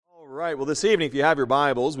right, well, this evening, if you have your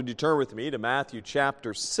Bibles, would you turn with me to Matthew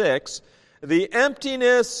chapter 6, the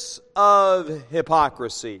emptiness of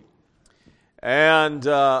hypocrisy. And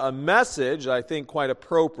a message, I think, quite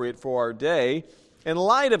appropriate for our day, in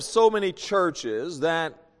light of so many churches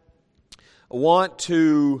that want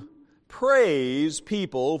to praise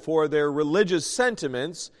people for their religious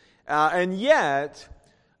sentiments, and yet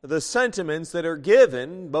the sentiments that are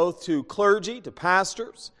given both to clergy, to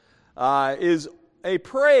pastors, is a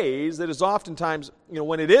praise that is oftentimes,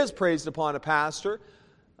 when it is praised upon a pastor,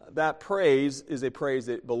 that praise is a praise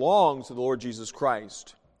that belongs to the Lord Jesus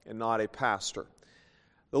Christ and not a pastor.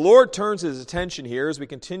 The Lord turns His attention here as we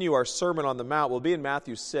continue our Sermon on the Mount. We'll be in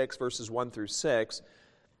Matthew 6, verses 1 through 6.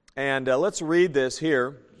 And let's read this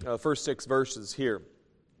here, first 6 verses here.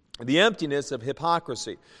 The emptiness of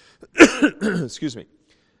hypocrisy. Excuse me. It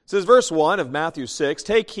says, verse 1 of Matthew 6,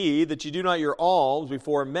 "Take heed that ye do not your alms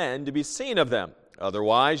before men to be seen of them.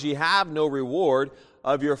 Otherwise ye have no reward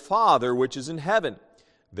of your Father which is in heaven.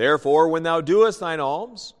 Therefore, when thou doest thine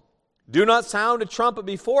alms, do not sound a trumpet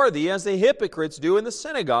before thee, as the hypocrites do in the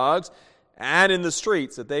synagogues and in the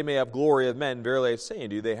streets, that they may have glory of men. Verily I say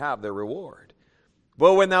unto you, they have their reward.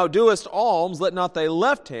 But when thou doest alms, let not thy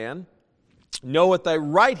left hand know what thy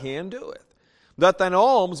right hand doeth, that thine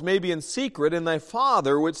alms may be in secret, and thy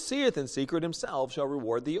Father which seeth in secret himself shall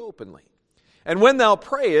reward thee openly. And when thou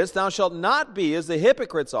prayest, thou shalt not be as the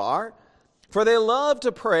hypocrites are, for they love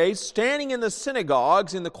to pray, standing in the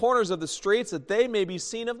synagogues, in the corners of the streets, that they may be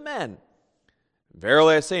seen of men.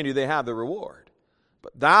 Verily I say unto you, they have the reward.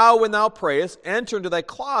 But thou, when thou prayest, enter into thy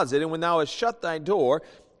closet, and when thou hast shut thy door,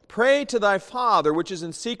 pray to thy Father which is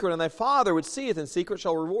in secret, and thy Father which seeth in secret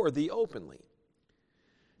shall reward thee openly."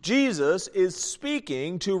 Jesus is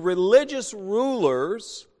speaking to religious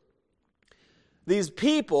rulers, these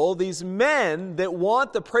people, these men that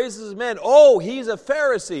want the praises of men. Oh, he's a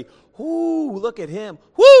Pharisee. Ooh, look at him.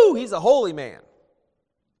 Whoo, he's a holy man.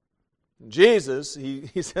 Jesus, he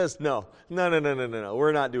says, no,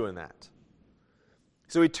 we're not doing that.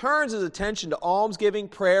 So he turns his attention to almsgiving,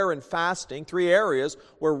 prayer, and fasting, 3 areas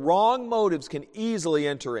where wrong motives can easily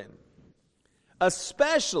enter in,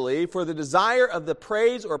 especially for the desire of the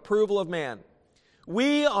praise or approval of man.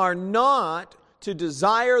 We are not to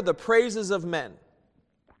desire the praises of men.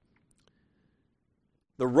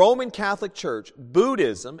 The Roman Catholic Church,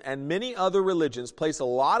 Buddhism, and many other religions place a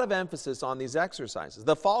lot of emphasis on these exercises.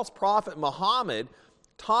 The false prophet Muhammad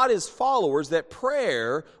taught his followers that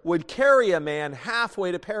prayer would carry a man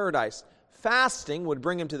halfway to paradise, fasting would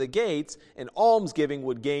bring him to the gates, and almsgiving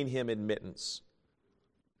would gain him admittance.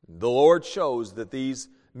 The Lord shows that these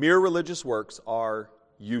mere religious works are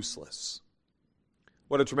useless.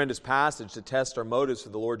 What a tremendous passage to test our motives for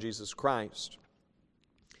the Lord Jesus Christ.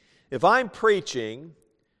 If I'm preaching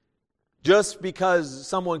just because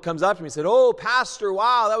someone comes up to me and said, "Oh, Pastor,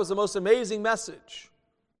 wow, that was the most amazing message,"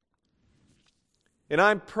 and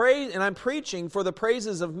I'm preaching for the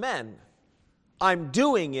praises of men, I'm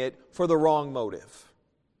doing it for the wrong motive.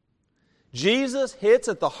 Jesus hits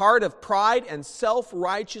at the heart of pride and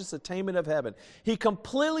self-righteous attainment of heaven. He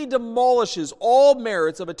completely demolishes all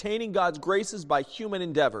merits of attaining God's graces by human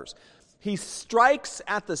endeavors. He strikes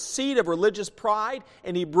at the seed of religious pride,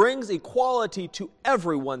 and he brings equality to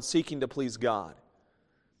everyone seeking to please God.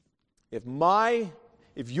 If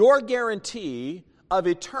your guarantee of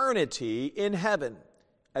eternity in heaven,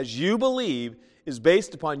 as you believe, is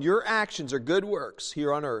based upon your actions or good works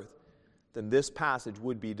here on earth, then this passage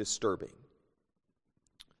would be disturbing.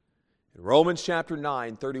 In Romans chapter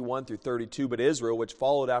 9, 31 through 32, "But Israel, which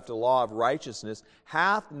followed after the law of righteousness,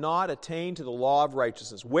 hath not attained to the law of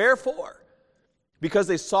righteousness. Wherefore? Because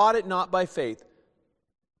they sought it not by faith,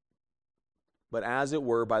 but as it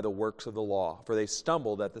were by the works of the law. For they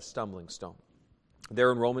stumbled at the stumbling stone."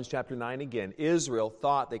 There in Romans chapter 9 again, Israel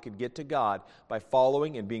thought they could get to God by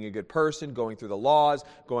following and being a good person, going through the laws,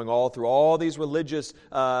 going all through all these religious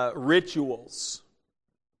rituals.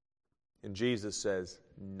 And Jesus says,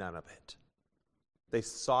 none of it. They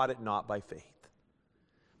sought it not by faith.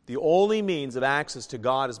 The only means of access to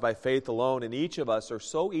God is by faith alone, and each of us are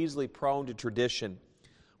so easily prone to tradition.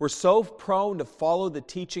 We're so prone to follow the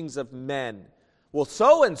teachings of men. Well,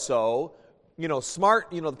 so-and-so,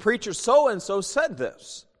 the preacher so-and-so said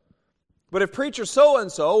this. But if preacher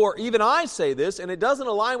so-and-so, or even I say this, and it doesn't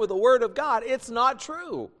align with the Word of God, it's not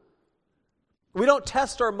true. We don't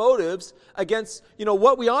test our motives against,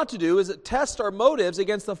 what we ought to do is test our motives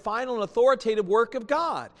against the final and authoritative work of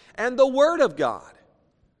God and the Word of God.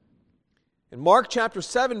 In Mark chapter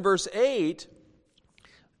 7, verse 8,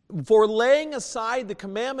 "For laying aside the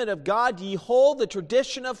commandment of God, ye hold the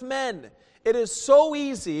tradition of men, It is so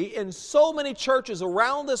easy in so many churches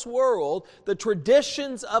around this world, the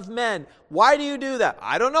traditions of men. Why do you do that?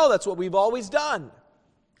 I don't know. That's what we've always done.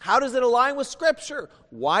 How does it align with Scripture?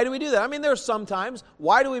 Why do we do that? I mean, there's sometimes,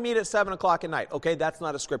 why do we meet at 7 o'clock at night? Okay, that's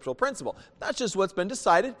not a scriptural principle. That's just what's been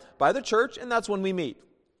decided by the church, and that's when we meet.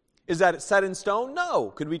 Is that set in stone?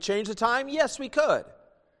 No. Could we change the time? Yes, we could.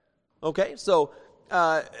 Okay, so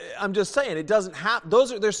I'm just saying, it doesn't have,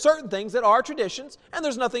 there's certain things that are traditions, and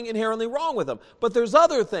there's nothing inherently wrong with them. But there's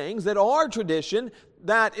other things that are tradition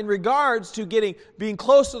that in regards to being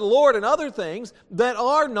close to the Lord and other things that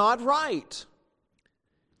are not right.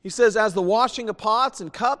 He says, as the washing of pots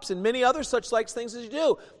and cups and many other such like things as you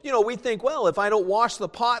do. You know, we think, well, if I don't wash the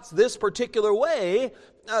pots this particular way,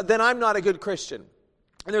 then I'm not a good Christian.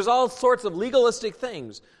 And there's all sorts of legalistic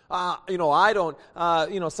things.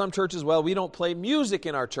 Some churches, well, we don't play music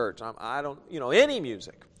in our church. I don't, any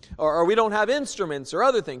music. Or we don't have instruments or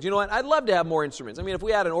other things. You know what? I'd love to have more instruments. I mean, if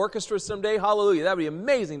we had an orchestra someday, hallelujah, that would be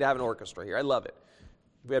amazing to have an orchestra here. I'd love it.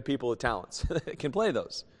 If we had people with talents that can play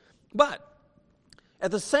those. But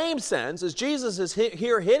at the same sense, as Jesus is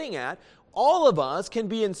here hitting at, all of us can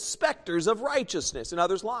be inspectors of righteousness in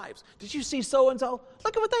others' lives. Did you see so-and-so?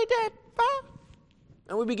 Look at what they did. Huh?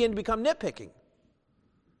 And we begin to become nitpicking.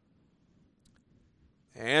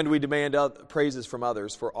 And we demand praises from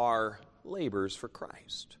others for our labors for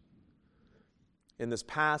Christ. In this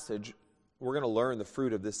passage, we're going to learn the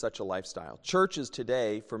fruit of such a lifestyle. Churches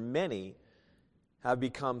today, for many, have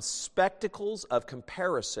become spectacles of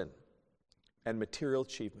comparison and material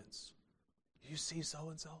achievements. You see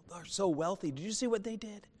so-and-so? They're so wealthy. Did you see what they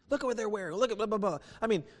did? Look at what they're wearing. Look at blah, blah, blah. I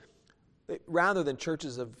mean, rather than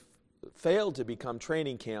churches have failed to become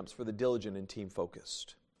training camps for the diligent and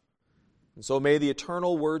team-focused. And so may the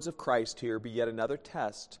eternal words of Christ here be yet another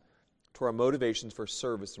test to our motivations for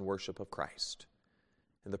service and worship of Christ.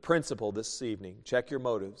 And the principle this evening, check your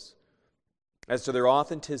motives as to their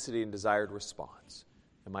authenticity and desired response.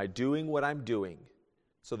 Am I doing what I'm doing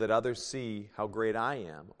so that others see how great I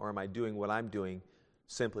am, or am I doing what I'm doing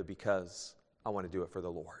simply because I want to do it for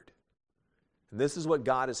the Lord? And this is what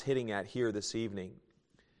God is hitting at here this evening.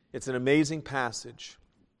 It's an amazing passage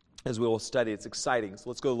as we will study. It's exciting.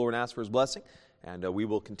 So let's go to the Lord and ask for His blessing, and we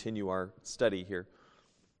will continue our study here.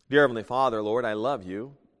 Dear Heavenly Father, Lord, I love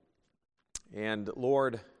You. And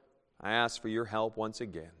Lord, I ask for Your help once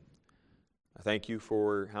again. I thank You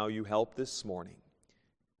for how You helped this morning,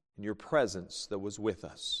 and Your presence that was with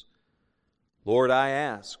us. Lord, I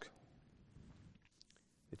ask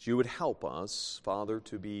that You would help us, Father,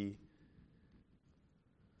 to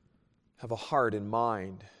have a heart and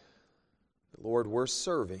mind that, Lord, we're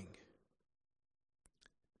serving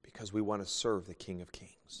because we want to serve the King of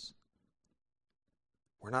Kings.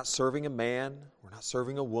 We're not serving a man. We're not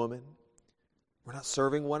serving a woman. We're not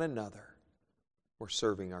serving one another. We're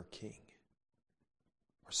serving our King.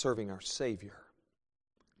 We're serving our Savior.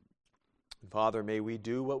 And Father, may we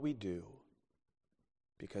do what we do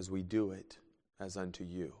because we do it as unto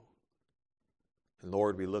You. And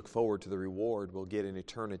Lord, we look forward to the reward we'll get in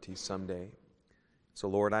eternity someday. So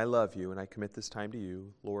Lord, I love You and I commit this time to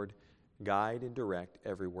You. Lord, guide and direct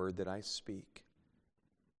every word that I speak.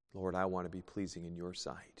 Lord, I want to be pleasing in Your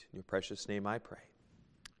sight. In Your precious name I pray.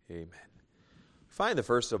 Amen. Find that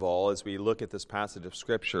first of all, as we look at this passage of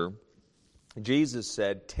Scripture, Jesus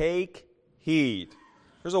said, take heed.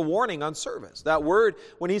 There's a warning on service. That word,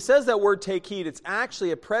 when He says that word take heed, it's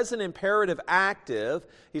actually a present imperative active.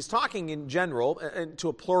 He's talking in general and to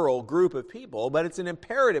a plural group of people, but it's an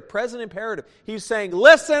imperative, present imperative. He's saying,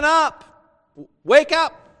 listen up, wake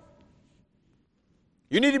up.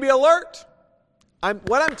 You need to be alert.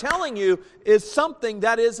 What I'm telling you is something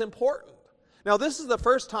that is important. Now, this is the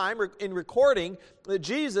first time in recording that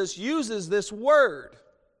Jesus uses this word,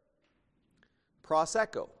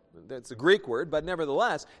 proseko. It's a Greek word, but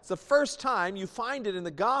nevertheless, it's the first time you find it in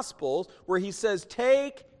the Gospels where He says,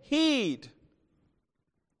 take heed.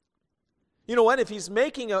 You know what?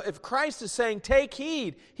 If Christ is saying, take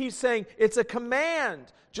heed, He's saying it's a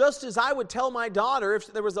command. Just as I would tell my daughter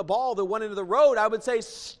if there was a ball that went into the road, I would say,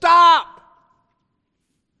 stop.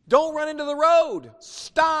 Don't run into the road.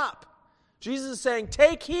 Stop. Jesus is saying,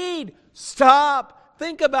 take heed. Stop.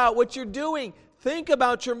 Think about what you're doing. Think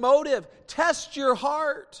about your motive. Test your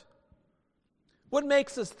heart. What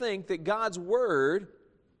makes us think that God's Word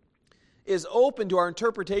is open to our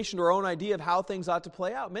interpretation, to our own idea of how things ought to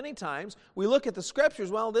play out? Many times we look at the Scriptures,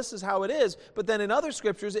 well, this is how it is, but then in other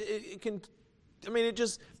Scriptures it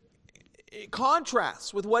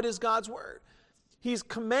contrasts with what is God's Word. He's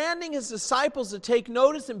commanding His disciples to take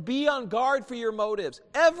notice and be on guard for your motives.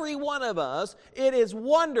 Every one of us, it is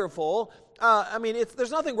wonderful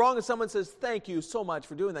there's nothing wrong if someone says, thank you so much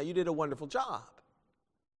for doing that. You did a wonderful job.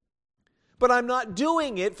 But I'm not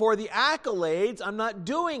doing it for the accolades. I'm not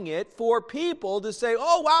doing it for people to say,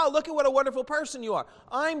 oh, wow, look at what a wonderful person you are.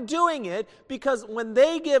 I'm doing it because when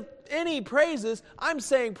they give any praises, I'm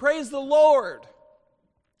saying, praise the Lord.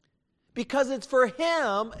 Because it's for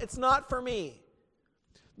Him, it's not for me.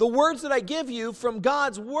 The words that I give you from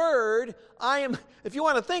God's Word, if you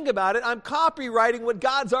want to think about it, I'm copywriting what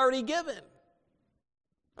God's already given.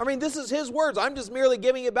 This is His words. I'm just merely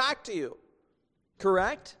giving it back to you.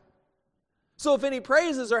 Correct? So if any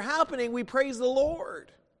praises are happening, we praise the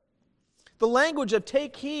Lord. The language of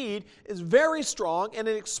take heed is very strong, and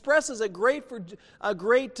it expresses a great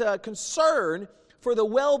concern for the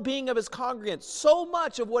well-being of His congregants. So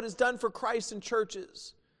much of what is done for Christ in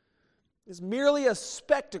churches is merely a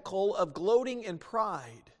spectacle of gloating and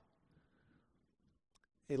pride,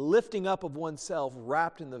 a lifting up of oneself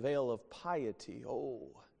wrapped in the veil of piety.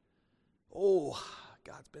 Oh,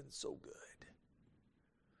 God's been so good.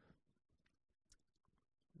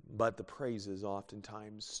 But the praises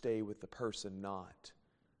oftentimes stay with the person, not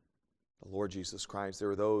the Lord Jesus Christ.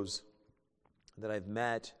 There are those that I've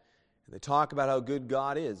met, and they talk about how good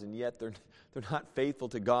God is, and yet they're not faithful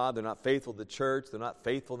to God. They're not faithful to the church. They're not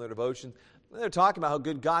faithful in their devotion. They're talking about how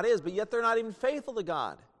good God is, but yet they're not even faithful to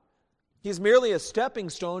God. He's merely a stepping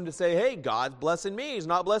stone to say, hey, God's blessing me. He's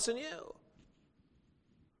not blessing you.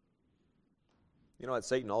 You know what?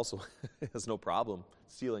 Satan also has no problem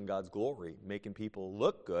stealing God's glory, making people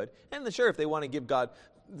look good. And sure, if they want to give God,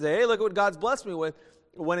 say, hey, look at what God's blessed me with,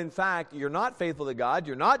 when in fact you're not faithful to God,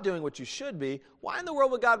 you're not doing what you should be, why in the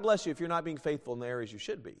world would God bless you if you're not being faithful in the areas you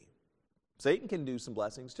should be? Satan can do some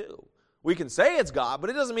blessings too. We can say it's God, but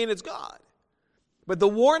it doesn't mean it's God. But the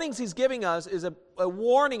warnings he's giving us is a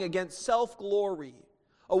warning against self-glory,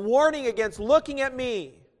 a warning against looking at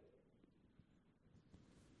me.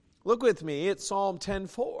 Look with me at Psalm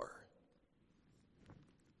 10:4.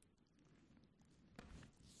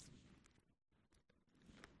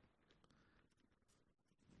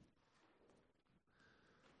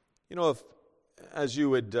 You know, as you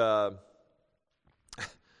would, I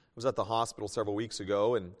was at the hospital several weeks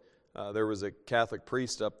ago, and there was a Catholic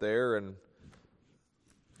priest up there, and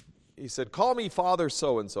he said, call me Father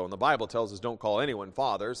so-and-so. And the Bible tells us don't call anyone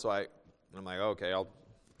Father, so I'm like, okay, I'm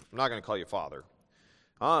not going to call you Father.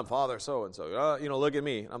 I'm Father so-and-so. Look at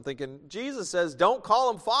me. I'm thinking, Jesus says don't call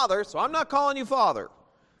him Father, so I'm not calling you Father.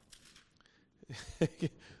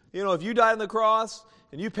 If you died on the cross,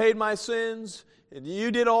 and you paid my sins, and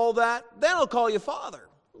you did all that, then I'll call you Father.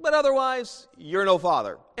 But otherwise, you're no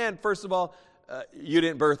father. And first of all, you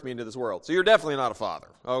didn't birth me into this world, so you're definitely not a father.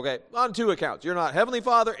 Okay? On two accounts. You're not Heavenly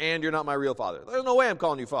Father, and you're not my real father. There's no way I'm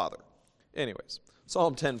calling you Father. Anyways,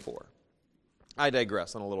 Psalm 10:4. I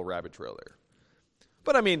digress on a little rabbit trail there.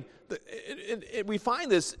 But we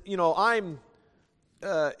find this,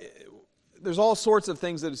 there's all sorts of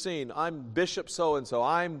things that are seen. I'm Bishop so-and-so,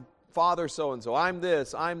 I'm Father so-and-so, I'm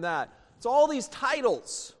this, I'm that. It's all these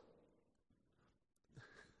titles.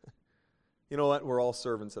 You know what? We're all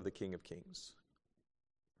servants of the King of Kings.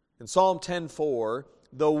 In Psalm 10:4,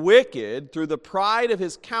 the wicked, through the pride of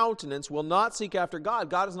his countenance, will not seek after God.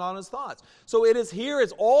 God is not in his thoughts. So it is here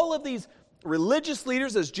as all of these religious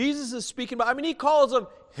leaders, as Jesus is speaking about, he calls them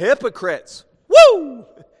hypocrites. Woo!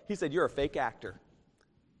 He said, you're a fake actor.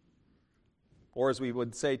 Or as we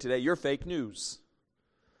would say today, you're fake news.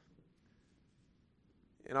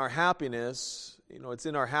 In our happiness, it's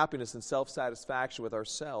in our happiness and self-satisfaction with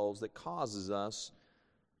ourselves that causes us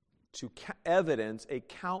to evidence a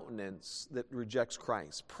countenance that rejects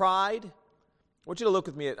Christ. Pride. I want you to look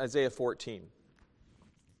with me at Isaiah 14.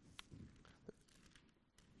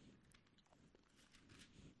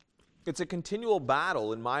 It's a continual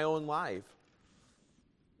battle in my own life.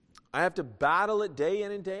 I have to battle it day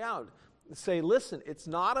in and day out. Say, listen, it's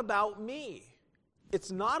not about me.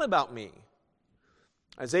 It's not about me.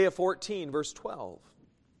 Isaiah 14, verse 12.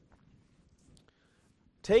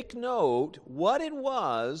 Take note what it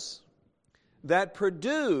was that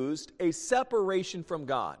produced a separation from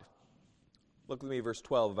God. Look with me, verse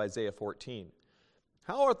 12 of Isaiah 14.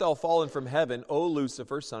 How art thou fallen from heaven, O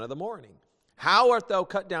Lucifer, son of the morning? How art thou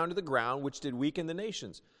cut down to the ground, which did weaken the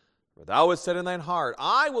nations? For thou hast said in thine heart,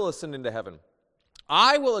 I will ascend into heaven.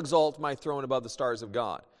 I will exalt my throne above the stars of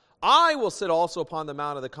God. I will sit also upon the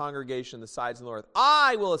mount of the congregation, the sides of the north.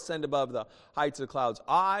 I will ascend above the heights of the clouds.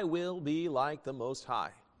 I will be like the Most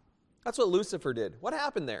High. That's what Lucifer did. What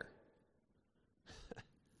happened there?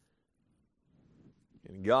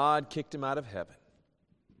 And God kicked him out of heaven.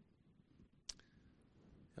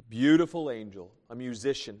 A beautiful angel, a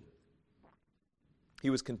musician, He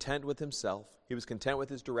was content with himself. He was content with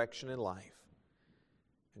his direction in life.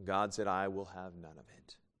 And God said, I will have none of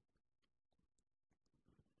it.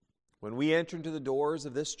 When we enter into the doors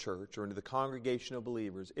of this church or into the congregation of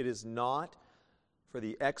believers, it is not for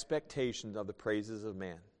the expectations of the praises of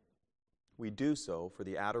man. We do so for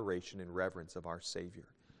the adoration and reverence of our Savior.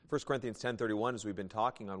 1 Corinthians 10:31, as we've been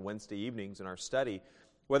talking on Wednesday evenings in our study,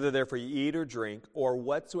 whether therefore you eat or drink or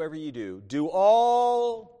whatsoever you do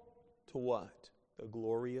all to what? The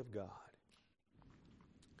glory of God.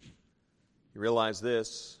 You realize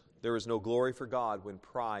this, there is no glory for God when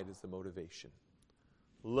pride is the motivation.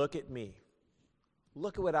 Look at me.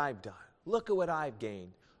 Look at what I've done. Look at what I've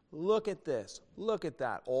gained. Look at this. Look at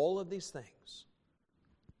that. All of these things.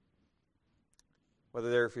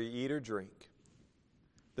 Whether therefore you eat or drink.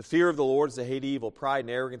 The fear of the Lord is to hate evil, pride and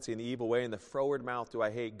arrogancy and the evil way, and the froward mouth do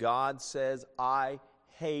I hate. God says, I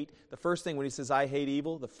hate. The first thing when he says, I hate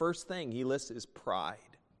evil, the first thing he lists is pride.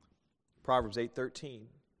 Proverbs 8:13.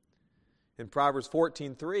 In Proverbs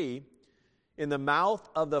 14:3, in the mouth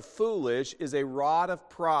of the foolish is a rod of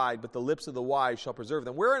pride, but the lips of the wise shall preserve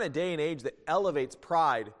them. We're in a day and age that elevates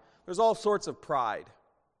pride. There's all sorts of pride.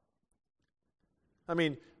 I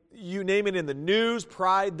mean, you name it in the news,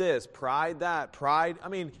 pride this, pride that, pride. I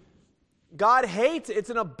mean, God hates it. It's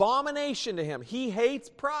an abomination to him. He hates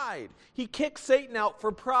pride. He kicks Satan out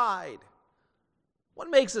for pride. What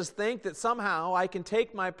makes us think that somehow I can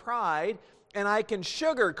take my pride and I can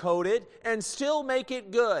sugarcoat it and still make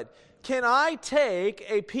it good? Can I take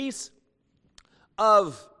a piece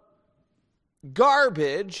of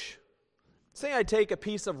garbage, say I take a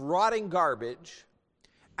piece of rotting garbage,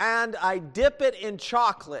 and I dip it in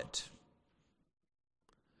chocolate?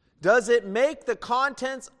 Does it make the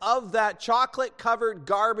contents of that chocolate-covered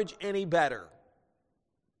garbage any better?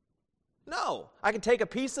 No. I can take a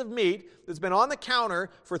piece of meat that's been on the counter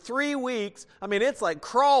for 3 weeks. I mean, it's like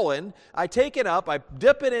crawling. I take it up, I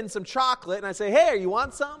dip it in some chocolate, and I say, hey, you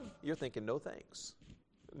want some? You're thinking, no thanks.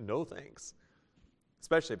 No thanks.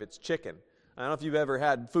 Especially if it's chicken. I don't know if you've ever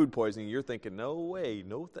had food poisoning. You're thinking, no way,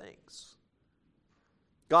 no thanks.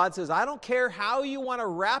 God says, I don't care how you want to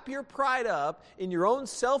wrap your pride up in your own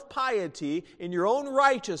self-piety, in your own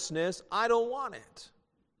righteousness, I don't want it.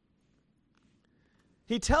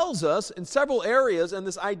 He tells us in several areas, and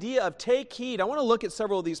this idea of take heed, I want to look at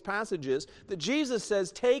several of these passages, that Jesus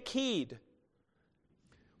says, take heed.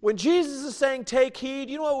 When Jesus is saying take heed,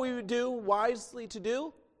 you know what we would do wisely to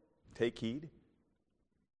do? Take heed.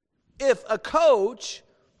 If a coach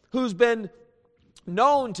who's been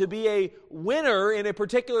known to be a winner in a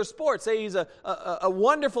particular sport, say he's a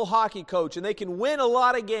wonderful hockey coach and they can win a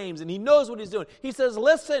lot of games and he knows what he's doing, he says,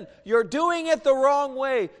 listen, you're doing it the wrong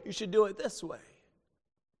way. You should do it this way.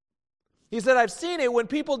 He said, I've seen it. When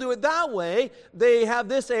people do it that way, they have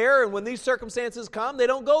this air, and when these circumstances come, they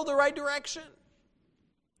don't go the right direction.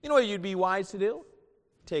 You know what you'd be wise to do?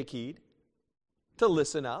 Take heed. To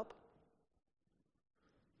listen up.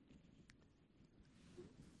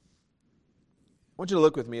 I want you to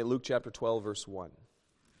look with me at Luke chapter 12, verse 1.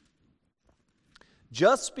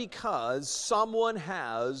 Just because someone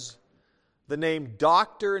has the name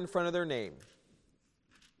doctor in front of their name,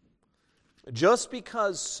 just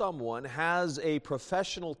because someone has a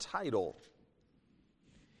professional title,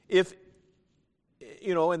 if,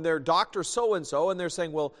 and they're Dr. So-and-so, and they're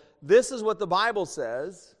saying, well, this is what the Bible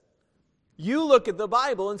says, you look at the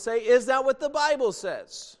Bible and say, is that what the Bible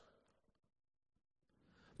says?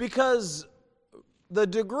 Because the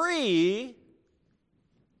degree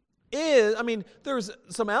is, there's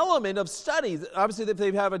some element of studies. Obviously, if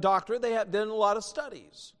they have a doctorate, they have done a lot of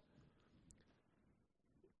studies.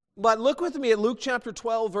 But look with me at Luke chapter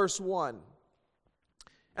 12, verse 1.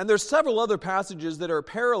 And there's several other passages that are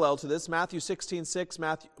parallel to this. Matthew 16:6,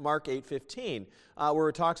 Mark 8:15, where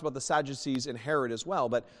it talks about the Sadducees and Herod as well.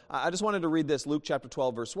 But I just wanted to read this, Luke chapter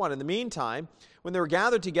 12, verse 1. In the meantime, when they were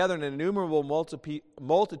gathered together an innumerable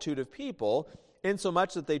multitude of people,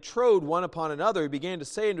 insomuch that they trode one upon another, he began to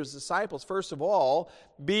say unto his disciples, first of all,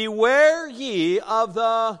 beware ye of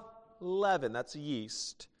the leaven, that's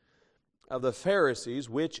yeast, of the Pharisees,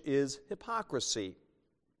 which is hypocrisy.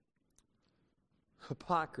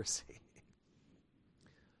 Hypocrisy.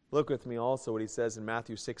 Look with me also what he says in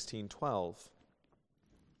Matthew 16:12.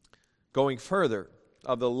 Going further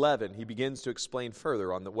of the leaven, he begins to explain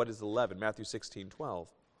further on what is the leaven, Matthew 16:12.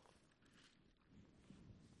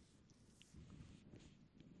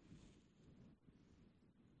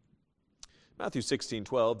 Matthew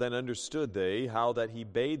 16:12, then understood they how that he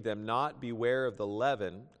bade them not beware of the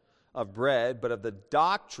leaven of bread, but of the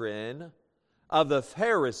doctrine of the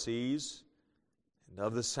Pharisees and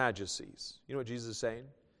of the Sadducees. You know what Jesus is saying?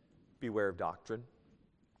 Beware of doctrine.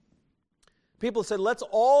 People said, let's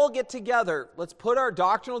all get together. Let's put our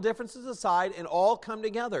doctrinal differences aside and all come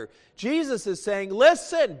together. Jesus is saying,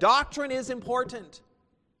 listen, doctrine is important.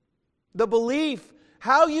 The belief,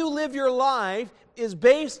 how you live your life, is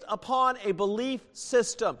based upon a belief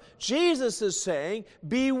system. Jesus is saying,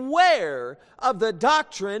 beware of the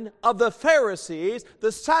doctrine of the Pharisees,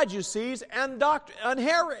 the Sadducees, and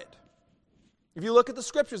Herod. If you look at the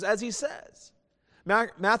Scriptures, as he says.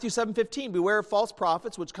 Matthew 7:15, beware of false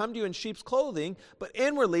prophets which come to you in sheep's clothing, but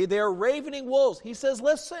inwardly they are ravening wolves. He says,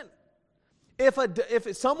 listen,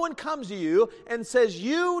 if someone comes to you and says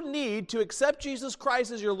you need to accept Jesus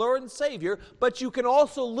Christ as your Lord and Savior, but you can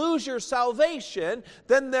also lose your salvation,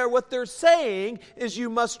 then what they're saying is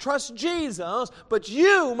you must trust Jesus, but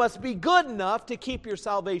you must be good enough to keep your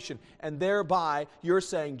salvation. And thereby you're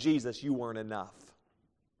saying, Jesus, you weren't enough.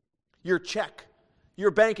 Your check,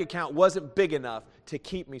 your bank account wasn't big enough to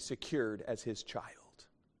keep me secured as his child.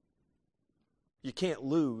 You can't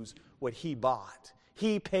lose what he bought.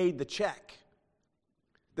 He paid the check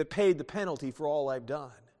that paid the penalty for all I've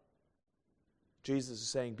done. Jesus is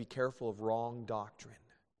saying, be careful of wrong doctrine.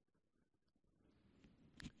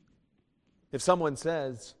 If someone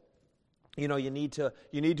says, you need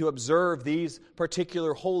to observe these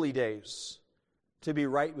particular holy days to be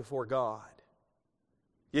right before God.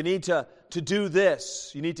 You need to do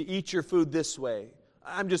this. You need to eat your food this way.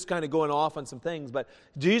 I'm just kind of going off on some things, but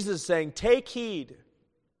Jesus is saying, take heed.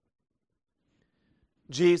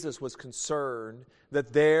 Jesus was concerned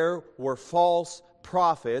that there were false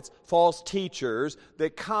prophets, false teachers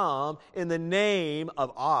that come in the name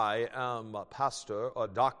of I am a pastor or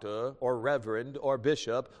doctor or reverend or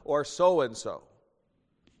bishop or so-and-so.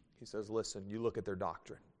 He says, listen, you look at their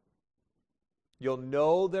doctrine. You'll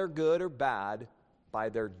know they're good or bad by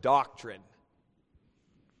their doctrine.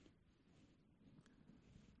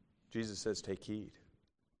 Jesus says, take heed.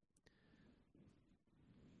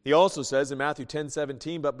 He also says in Matthew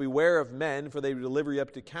 10:17, but beware of men, for they will deliver you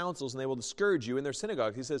up to councils, and they will discourage you in their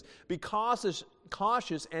synagogues. He says, be cautious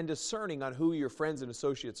and discerning on who your friends and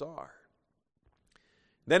associates are.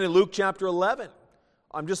 Then in Luke chapter 11,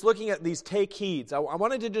 I'm just looking at these take heeds. I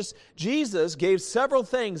wanted to Jesus gave several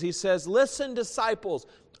things. He says, listen, disciples,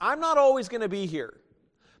 I'm not always going to be here.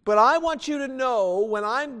 But I want you to know when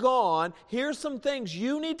I'm gone, here's some things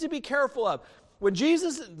you need to be careful of. When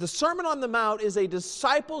the Sermon on the Mount is a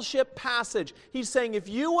discipleship passage, he's saying if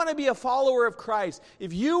you want to be a follower of Christ,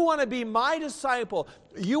 if you want to be my disciple,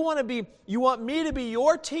 you want me to be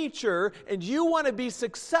your teacher, and you want to be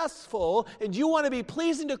successful, and you want to be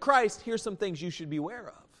pleasing to Christ, here's some things you should be aware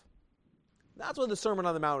of. That's what the Sermon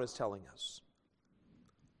on the Mount is telling us.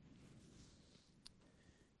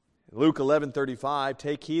 Luke 11:35,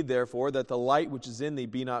 take heed therefore that the light which is in thee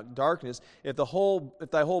be not darkness. If thy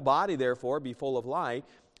whole body therefore be full of light,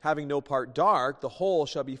 having no part dark, the whole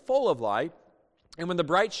shall be full of light. And when the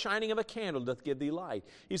bright shining of a candle doth give thee light.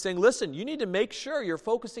 He's saying, listen, you need to make sure you're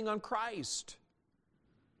focusing on Christ.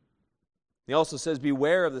 He also says,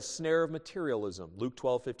 beware of the snare of materialism. Luke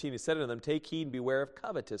 12:15, he said unto them, take heed and beware of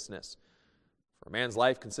covetousness. For a man's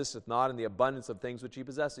life consisteth not in the abundance of things which he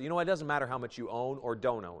possesses. You know, it doesn't matter how much you own or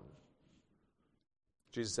don't own.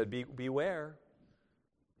 Jesus said, beware.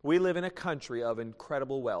 We live in a country of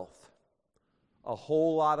incredible wealth. A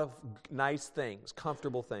whole lot of nice things,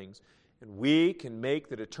 comfortable things. And we can make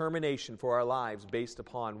the determination for our lives based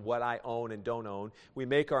upon what I own and don't own. We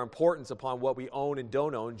make our importance upon what we own and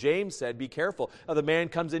don't own. James said, be careful. The man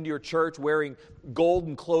comes into your church wearing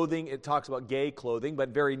golden clothing. It talks about gay clothing, but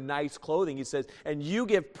very nice clothing. He says, and you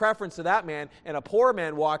give preference to that man, and a poor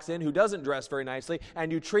man walks in who doesn't dress very nicely,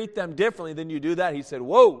 and you treat them differently than you do that. He said,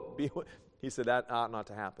 whoa. He said, that ought not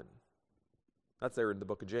to happen. That's there in the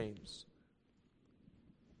book of James.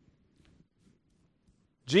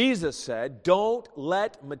 Jesus said, don't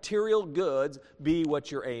let material goods be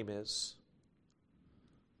what your aim is.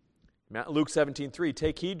 Luke 17:3,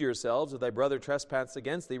 take heed to yourselves, if thy brother trespass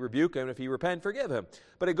against thee, rebuke him, if he repent, forgive him.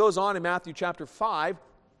 But it goes on in Matthew chapter 5,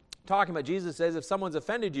 talking about Jesus says, if someone's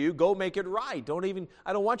offended you, go make it right.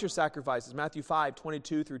 I don't want your sacrifices. Matthew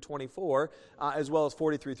 5:22 through 24, as well as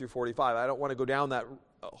 43 through 45. I don't want to go down that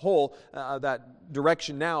that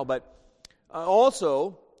direction now, but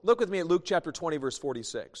also, look with me at Luke chapter 20, verse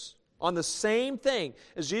 46. On the same thing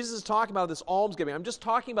as Jesus is talking about this almsgiving, I'm just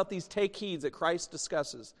talking about these take heeds that Christ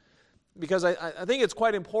discusses. Because I think it's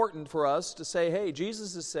quite important for us to say, hey,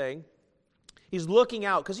 Jesus is saying, he's looking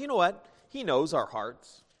out. Because you know what? He knows our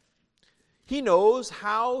hearts. He knows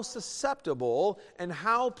how susceptible and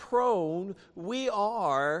how prone we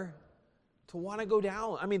are to want to go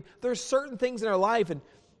down. I mean, there's certain things in our life, and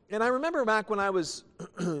I remember back when I was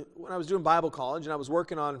doing Bible college and I was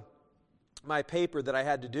working on my paper that I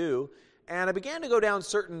had to do, and I began to go down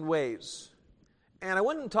certain ways. And I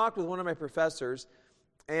went and talked with one of my professors,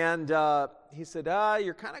 and he said,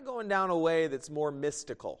 you're kind of going down a way that's more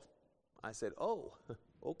mystical. I said, oh,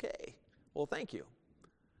 okay. Well, thank you.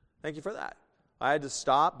 Thank you for that. I had to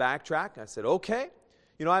stop, backtrack. I said, okay.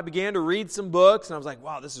 I began to read some books, and I was like,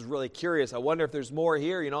 wow, this is really curious. I wonder if there's more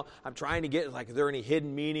here. I'm trying to get, like, are there any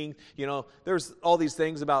hidden meaning? There's all these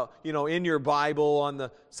things about, in your Bible on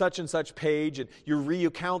the such and such page, and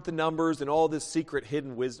you count the numbers and all this secret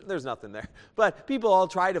hidden wisdom. There's nothing there. But people all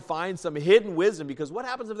try to find some hidden wisdom, because what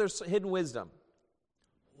happens if there's hidden wisdom?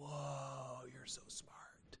 Whoa, you're so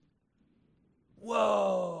smart.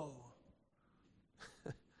 Whoa.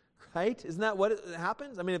 Right? Isn't that what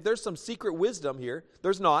happens? I mean, if there's some secret wisdom here,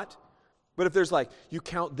 there's not. But if there's like, you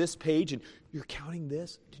count this page and you're counting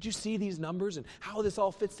this. Did you see these numbers and how this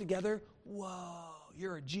all fits together? Whoa,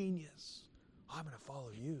 you're a genius. I'm going to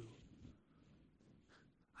follow you.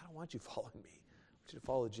 I don't want you following me. I want you to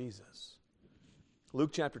follow Jesus.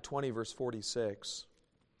 Luke chapter 20, verse 46.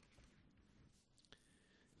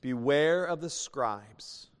 Beware of the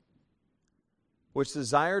scribes, which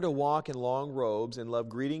desire to walk in long robes and love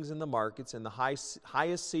greetings in the markets and the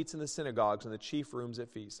highest seats in the synagogues and the chief rooms at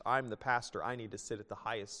feasts. I'm the pastor. I need to sit at the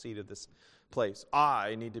highest seat of this place.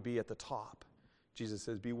 I need to be at the top. Jesus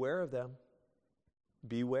says, beware of them.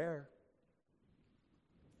 Beware.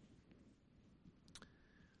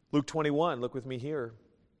 Luke 21, look with me here.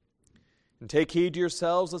 And take heed to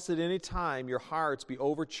yourselves, lest at any time your hearts be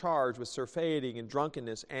overcharged with surfeiting and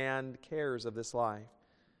drunkenness and cares of this life.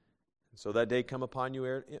 And so that day come upon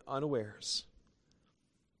you unawares.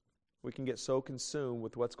 We can get so consumed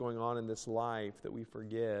with what's going on in this life that we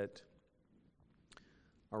forget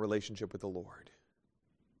our relationship with the Lord.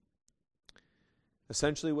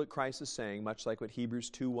 Essentially what Christ is saying, much like what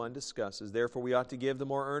Hebrews 2:1 discusses, therefore we ought to give the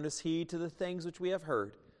more earnest heed to the things which we have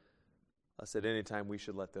heard, lest at any time we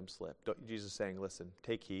should let them slip. Jesus is saying, listen,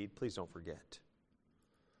 take heed, please don't forget.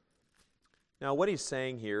 Now, what he's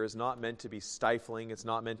saying here is not meant to be stifling. It's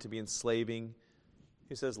not meant to be enslaving.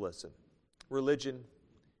 He says, listen, religion,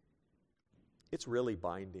 it's really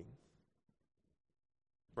binding.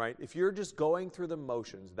 Right? If you're just going through the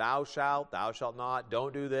motions, thou shalt not,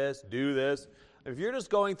 don't do this, do this. If you're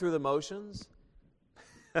just going through the motions,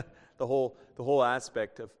 the whole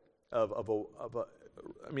aspect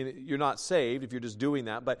you're not saved if you're just doing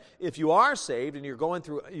that. But if you are saved and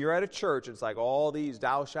you're at a church, and it's like all these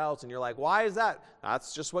thou shalts, and you're like, why is that?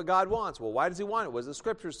 That's just what God wants. Well, why does He want it? What does the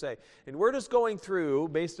Scriptures say? And we're just going through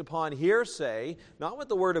based upon hearsay, not what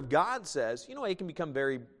the Word of God says. It can become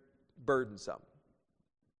very burdensome.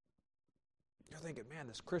 You're thinking, man,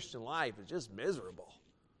 this Christian life is just miserable.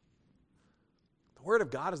 The Word of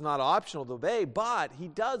God is not optional to obey, but He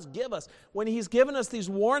does give us, when He's given us these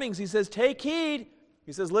warnings, He says, take heed.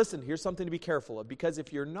 He says, listen, here's something to be careful of, because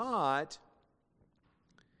if you're not,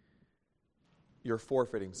 you're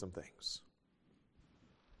forfeiting some things.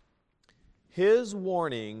 His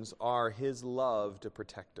warnings are His love to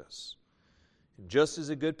protect us. And just as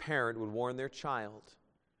a good parent would warn their child,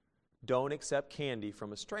 don't accept candy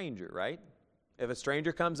from a stranger, right? If a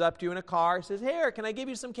stranger comes up to you in a car and says, here, can I give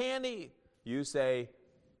you some candy? You say,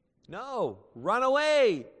 no, run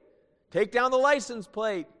away. Take down the license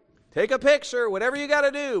plate. Take a picture, whatever you got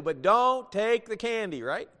to do, but don't take the candy,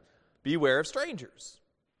 right? Beware of strangers.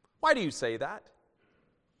 Why do you say that?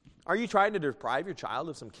 Are you trying to deprive your child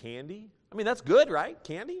of some candy? I mean, that's good, right?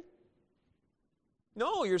 Candy?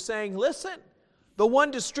 No, you're saying, listen, the one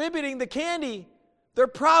distributing the candy, they're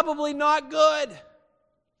probably not good.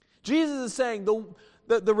 Jesus is saying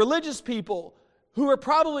the religious people who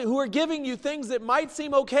are giving you things that might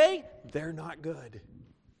seem okay, they're not good.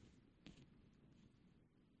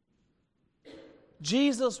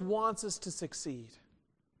 Jesus wants us to succeed.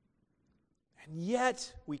 And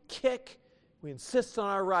yet, we insist on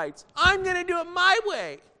our rights. I'm going to do it my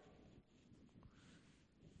way.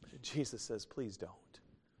 But Jesus says, please don't.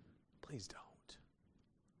 Please don't.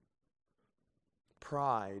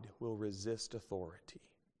 Pride will resist authority.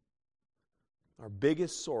 Our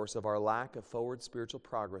biggest source of our lack of forward spiritual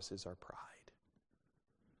progress is our pride.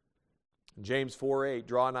 James 4:8,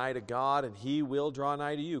 draw nigh to God, and He will draw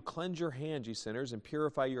nigh to you. Cleanse your hands, ye sinners, and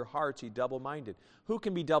purify your hearts, ye double-minded. Who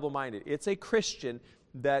can be double-minded? It's a Christian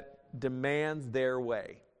that demands their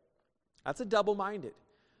way. That's a double-minded.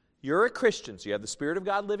 You're a Christian, so you have the Spirit of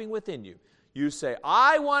God living within you. You say,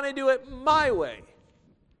 I want to do it my way.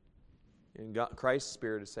 And Christ's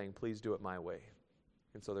Spirit is saying, please do it my way.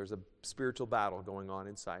 And so there's a spiritual battle going on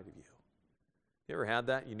inside of you. You ever had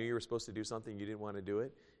that? You knew you were supposed to do something, you didn't want to do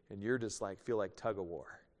it, and you're just feel like tug of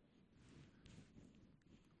war.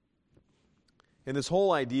 And this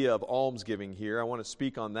whole idea of almsgiving here, I want to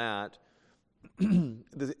speak on that.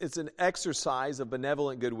 It's an exercise of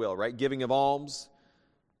benevolent goodwill, right? Giving of alms.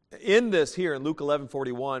 In this here in Luke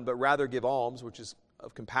 11:41, but rather give alms, which is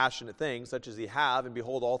of compassionate things, such as ye have, and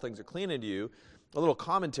behold, all things are clean unto you. A little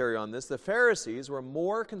commentary on this. The Pharisees were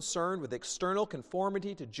more concerned with external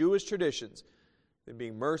conformity to Jewish traditions than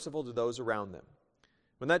being merciful to those around them.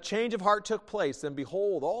 When that change of heart took place, then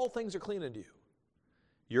behold, all things are clean unto you.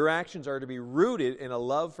 Your actions are to be rooted in a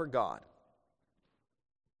love for God,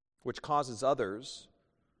 which causes others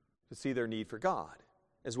to see their need for God,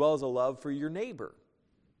 as well as a love for your neighbor,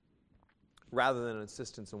 rather than an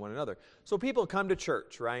insistence on one another. So people come to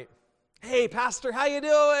church, right? Hey, pastor, how you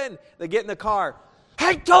doing? They get in the car.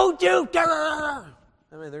 I told you. I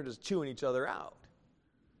mean, they're just chewing each other out.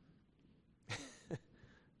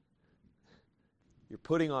 You're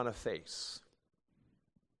putting on a face,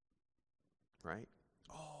 right?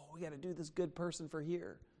 Oh, we got to do this good person for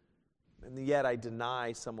here. And yet I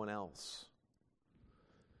deny someone else.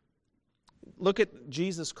 Look at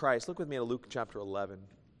Jesus Christ. Look with me at Luke chapter 7,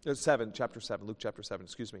 Luke chapter 7,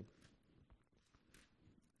 excuse me.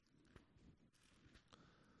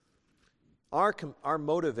 Our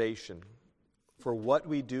motivation for what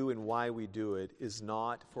we do and why we do it is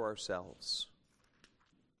not for ourselves.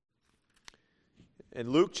 In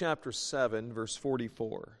Luke chapter 7, verse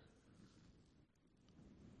 44.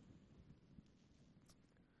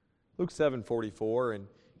 Luke 7:44, and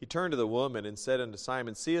he turned to the woman and said unto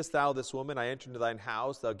Simon, Seest thou this woman? I entered into thine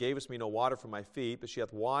house. Thou gavest me no water for my feet, but she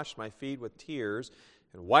hath washed my feet with tears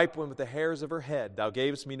and wiped them with the hairs of her head. Thou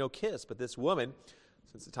gavest me no kiss, but this woman,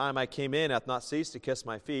 since the time I came in, hath not ceased to kiss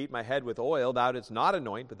my feet, my head with oil. Thou didst not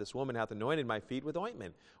anoint, but this woman hath anointed my feet with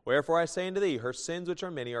ointment. Wherefore I say unto thee, her sins which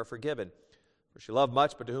are many are forgiven. For she loved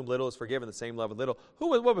much, but to whom little is forgiven, the same loveth little.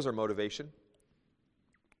 What was her motivation?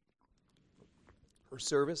 Her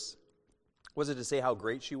service? Was it to say how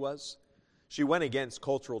great she was? She went against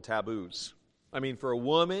cultural taboos. I mean, for a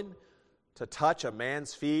woman to touch a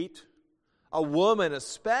man's feet, a woman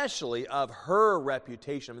especially of her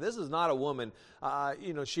reputation. I mean, this is not a woman,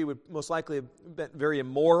 she would most likely have been very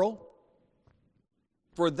immoral.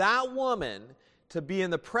 For that woman to be in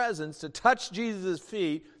the presence, to touch Jesus'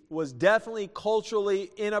 feet, was definitely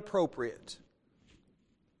culturally inappropriate.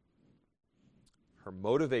 Her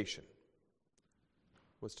motivation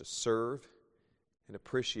was to serve and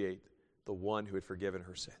appreciate the one who had forgiven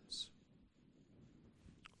her sins.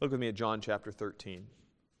 Look with me at John chapter 13.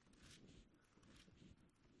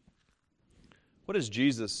 What is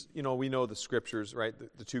Jesus? We know the scriptures, right?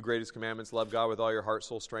 The two greatest commandments: love God with all your heart,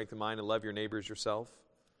 soul, strength, and mind, and love your neighbor as yourself.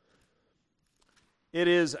 It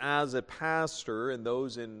is as a pastor and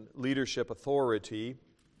those in leadership authority,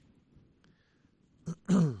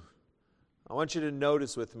 I want you to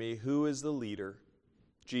notice with me who is the leader.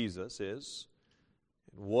 Jesus is.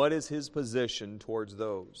 And what is his position towards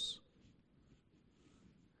those?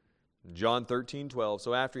 John 13:12.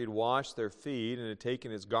 So after he had washed their feet and had taken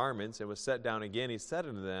his garments and was set down again, he said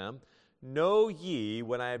unto them, Know ye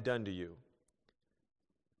what I have done to you?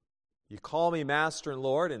 You call me Master and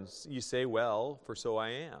Lord, and you say, Well, for so I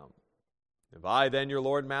am. If I then, your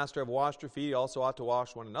Lord and Master, have washed your feet, you also ought to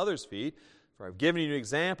wash one another's feet. For I have given you an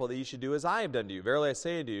example that you should do as I have done to you. Verily I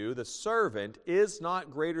say unto you, the servant is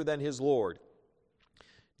not greater than his Lord,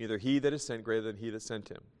 neither he that is sent greater than he that sent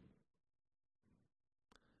him.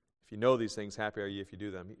 If you know these things, happy are ye if you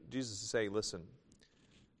do them. Jesus is saying, listen,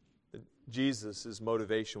 Jesus'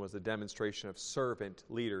 motivation was the demonstration of servant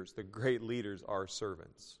leaders. The great leaders are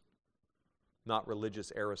servants, not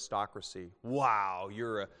religious aristocracy. Wow,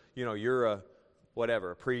 you're a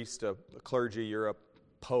priest, a clergy, you're a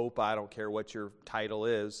pope, I don't care what your title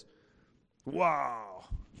is. Wow,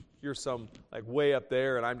 you're some way up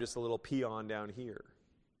there and I'm just a little peon down here.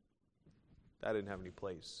 That didn't have any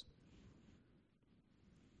place.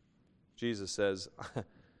 Jesus says,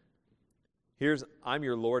 I'm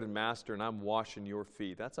your Lord and Master, and I'm washing your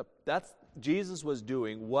feet. That's Jesus was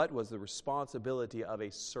doing what was the responsibility of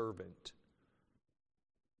a servant.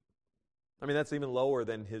 I mean, that's even lower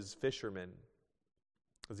than his fishermen,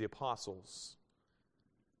 as the apostles.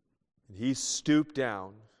 And he stooped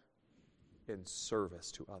down in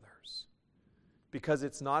service to others because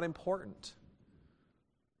it's not important.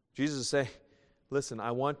 Jesus is saying, listen,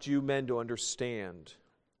 I want you men to understand,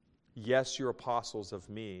 yes, you're apostles of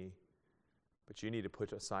me, but you need to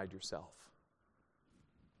put aside yourself.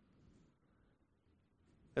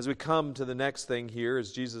 As we come to the next thing here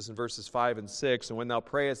is Jesus in verses 5 and 6, and when thou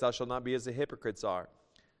prayest, thou shalt not be as the hypocrites are.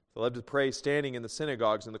 They love to pray standing in the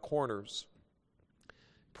synagogues and the corners,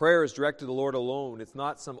 Prayer is directed to the Lord alone. It's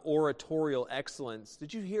not some oratorial excellence.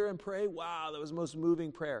 Did you hear him pray? Wow, that was the most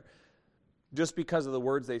moving prayer. Just because of the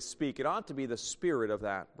words they speak. It ought to be the spirit of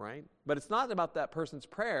that, right? But it's not about that person's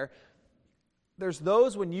prayer. There's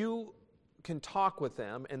those when you can talk with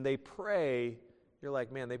them and they pray, you're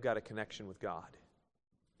like, man, they've got a connection with God.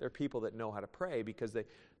 They're people that know how to pray because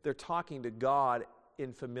they're talking to God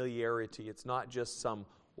in familiarity. It's not just some,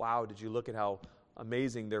 wow, did you look at how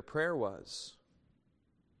amazing their prayer was?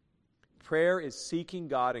 Prayer is seeking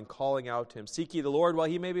God and calling out to Him. Seek ye the Lord while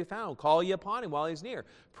He may be found. Call ye upon Him while He's near.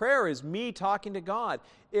 Prayer is me talking to God.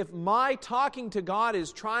 If my talking to God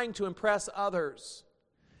is trying to impress others,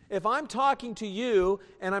 if I'm talking to you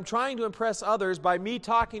and I'm trying to impress others by me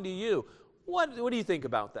talking to you, what do you think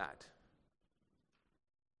about that?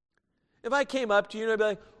 If I came up to you and I'd be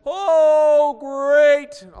like, oh,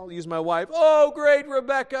 great, I'll use my wife, oh, great,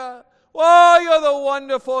 Rebecca, oh, you're the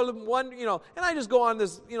wonderful one, and I just go on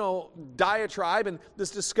this, diatribe and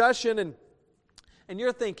this discussion, and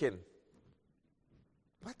you're thinking,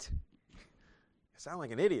 what? I sound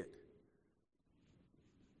like an idiot.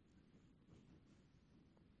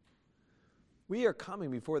 We are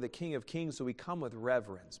coming before the King of Kings, so we come with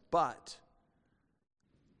reverence, but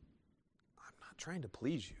I'm not trying to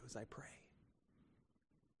please you as I pray.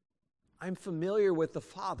 I'm familiar with the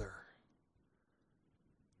Father.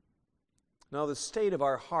 Now, the state of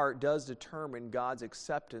our heart does determine God's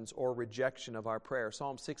acceptance or rejection of our prayer.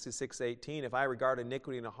 Psalm 66:18, if I regard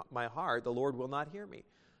iniquity in my heart, the Lord will not hear me.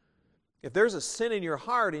 If there's a sin in your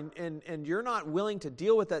heart and you're not willing to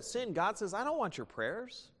deal with that sin, God says, I don't want your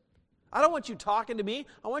prayers. I don't want you talking to me.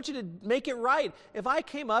 I want you to make it right. If I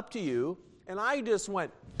came up to you and I just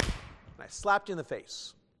went, and I slapped you in the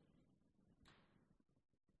face.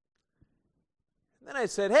 And then I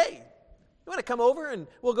said, hey, you want to come over and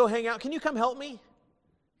we'll go hang out? Can you come help me?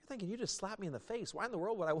 You're thinking, you just slapped me in the face. Why in the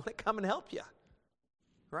world would I want to come and help you?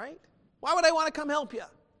 Right? Why would I want to come help you?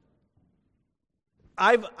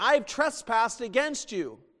 I've trespassed against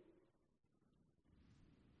you.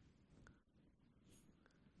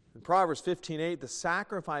 In Proverbs 15:8, the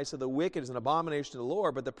sacrifice of the wicked is an abomination to the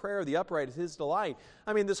Lord, but the prayer of the upright is His delight.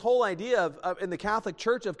 I mean, this whole idea of in the Catholic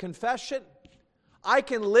Church of confession, I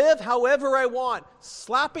can live however I want,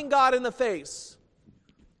 slapping God in the face,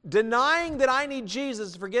 denying that I need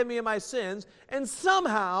Jesus to forgive me of my sins, and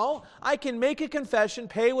somehow I can make a confession,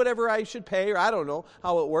 pay whatever I should pay, or I don't know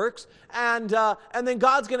how it works, and then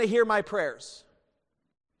God's going to hear my prayers.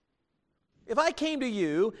 If I came to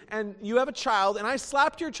you and you have a child and I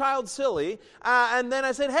slapped your child silly and then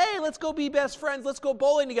I said, hey, let's go be best friends, let's go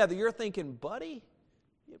bowling together. You're thinking, buddy,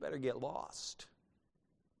 you better get lost.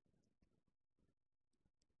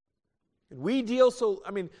 And we deal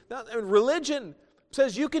religion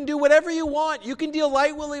says you can do whatever you want. You can deal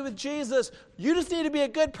lightly with Jesus. You just need to be a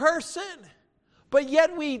good person. But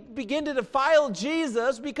yet we begin to defile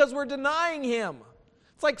Jesus because we're denying Him.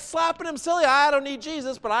 It's like slapping him silly. I don't need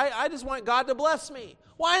Jesus, but I just want God to bless me.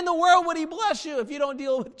 Why in the world would He bless you if you don't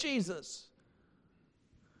deal with Jesus?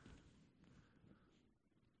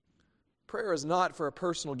 Prayer is not for a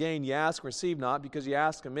personal gain. You ask, receive not, because you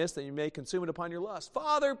ask amiss, that you may consume it upon your lust.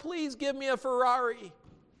 Father, please give me a Ferrari.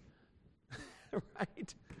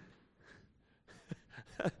 Right?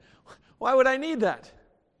 Why would I need that?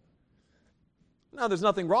 Now, there's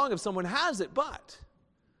nothing wrong if someone has it, but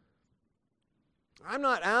I'm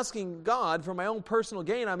not asking God for my own personal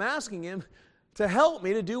gain. I'm asking Him to help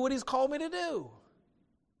me to do what He's called me to do.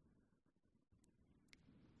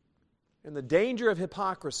 And the danger of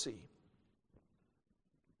hypocrisy.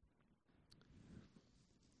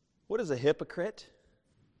 What is a hypocrite?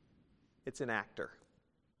 It's an actor.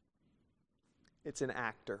 It's an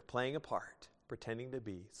actor playing a part, pretending to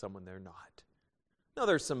be someone they're not. Now,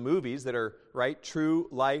 there's some movies that are, right, true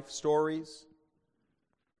life stories.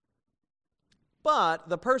 But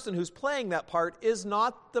the person who's playing that part is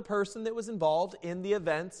not the person that was involved in the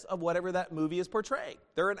events of whatever that movie is portraying.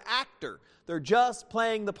 They're an actor. They're just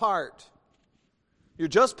playing the part. You're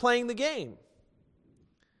just playing the game.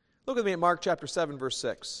 Look with me at Mark chapter 7, verse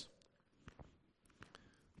 6.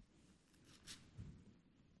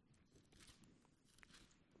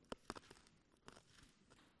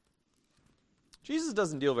 Jesus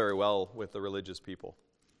doesn't deal very well with the religious people.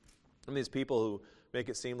 And these people who make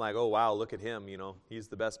it seem like, oh, wow, look at him, he's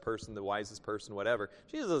the best person, the wisest person, whatever.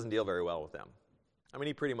 Jesus doesn't deal very well with them. I mean,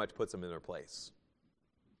 He pretty much puts them in their place.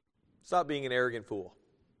 Stop being an arrogant fool.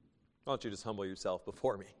 Why don't you just humble yourself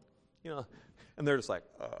before me? And they're just like,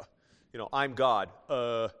 I'm God.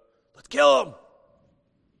 Let's kill him.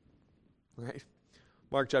 Right?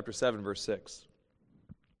 Mark chapter 7, verse 6.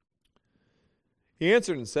 He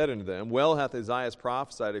answered and said unto them, Well hath Isaiah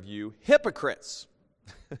prophesied of you, hypocrites!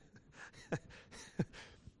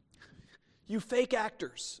 You fake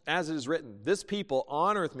actors, as it is written, This people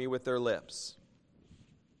honoreth me with their lips.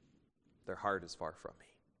 Their heart is far from me.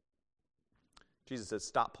 Jesus says,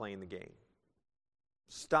 stop playing the game.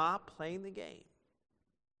 Stop playing the game.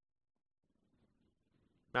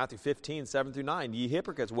 Matthew 15, 7 through 9. Ye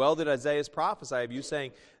hypocrites, well did Isaiah prophesy of you,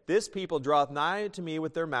 saying, This people draweth nigh to me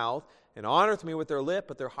with their mouth, and honoreth me with their lip,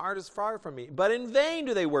 but their heart is far from me. But in vain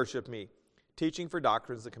do they worship me, teaching for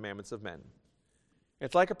doctrines the commandments of men.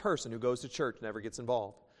 It's like a person who goes to church and never gets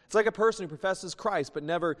involved. It's like a person who professes Christ but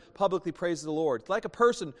never publicly praises the Lord. It's like a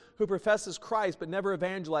person who professes Christ but never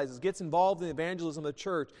evangelizes, gets involved in the evangelism of the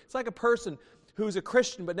church. It's like a person who's a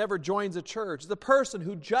Christian but never joins a church. It's the person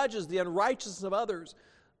who judges the unrighteousness of others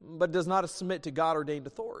but does not submit to God-ordained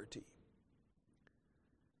authority.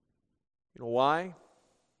 You know why?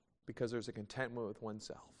 Because there's a contentment with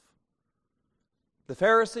oneself. The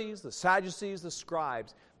Pharisees, the Sadducees, the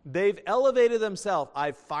scribes, they've elevated themselves.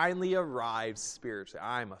 I've finally arrived spiritually.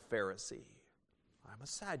 I'm a Pharisee. I'm a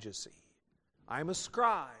Sadducee. I'm a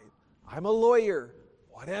scribe. I'm a lawyer.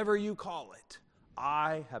 Whatever you call it.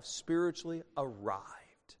 I have spiritually arrived.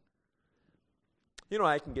 You know,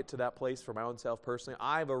 I can get to that place for my own self personally.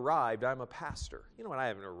 I've arrived. I'm a pastor. You know what? I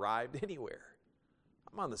haven't arrived anywhere.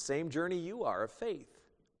 I'm on the same journey you are of faith.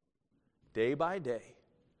 Day by day.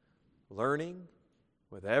 Learning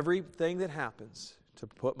with everything that happens to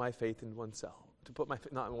put my faith in oneself. To put my,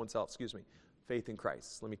 not in oneself, excuse me, faith in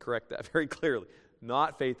Christ. Let me correct that very clearly.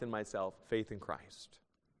 Not faith in myself, faith in Christ.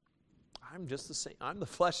 I'm just the same. I'm the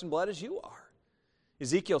flesh and blood as you are.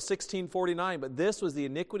 Ezekiel 16:49, but this was the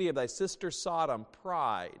iniquity of thy sister Sodom,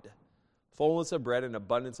 pride, fullness of bread and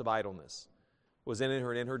abundance of idleness was in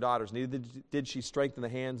her and in her daughters. Neither did she strengthen the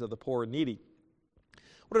hands of the poor and needy.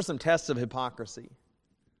 What are some tests of hypocrisy?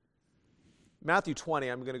 Matthew 20,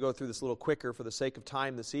 I'm going to go through this a little quicker for the sake of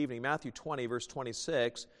time this evening. Matthew 20, verse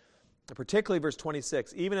 26, particularly verse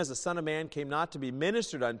 26, even as the Son of Man came not to be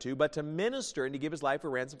ministered unto, but to minister and to give his life a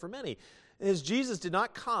ransom for many. As Jesus did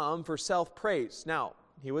not come for self-praise. Now,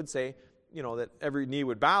 he would say, that every knee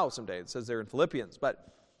would bow someday. It says there in Philippians.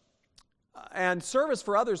 And service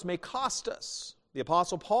for others may cost us. The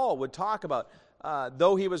Apostle Paul would talk about,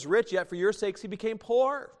 though he was rich, yet for your sakes he became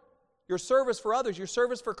poor. Your service for others, your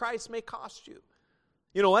service for Christ may cost you.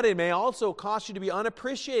 You know what? It may also cost you to be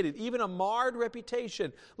unappreciated, even a marred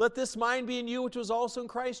reputation. Let this mind be in you, which was also in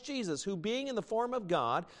Christ Jesus, who being in the form of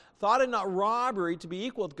God, thought it not robbery to be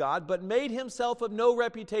equal with God, but made himself of no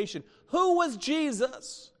reputation. Who was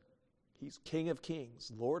Jesus? He's King of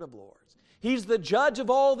kings, Lord of lords. He's the judge of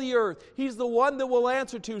all the earth. He's the one that we'll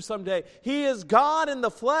answer to someday. He is God in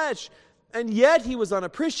the flesh, and yet he was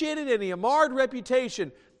unappreciated and he had a marred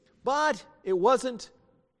reputation. But it wasn't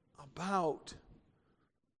about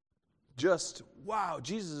just, wow,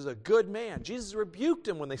 Jesus is a good man. Jesus rebuked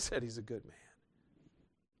him when they said he's a good man.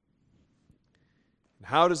 And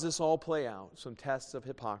how does this all play out? Some tests of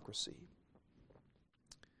hypocrisy.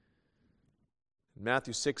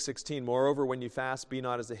 Matthew 6:16, moreover, when you fast, be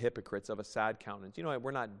not as the hypocrites of a sad countenance. You know,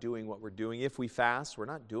 we're not doing what we're doing. If we fast, we're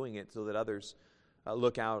not doing it so that others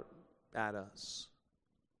look out at us.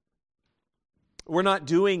 We're not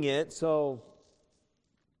doing it so,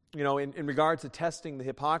 in regards to testing the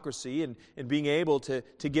hypocrisy and being able to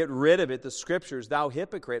get rid of it, the Scriptures, thou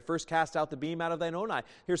hypocrite, first cast out the beam out of thine own eye.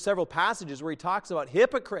 Here's several passages where he talks about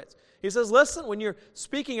hypocrites. He says, listen, when you're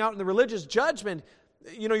speaking out in the religious judgment,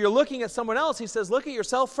 you're looking at someone else. He says, look at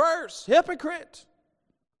yourself first. Hypocrite.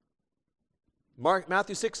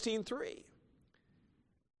 Matthew 16:3.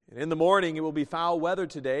 And in the morning it will be foul weather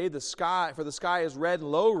today, for the sky is red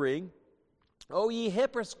and lowering. O ye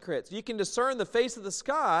hypocrites, you can discern the face of the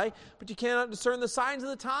sky, but you cannot discern the signs of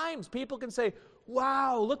the times. People can say,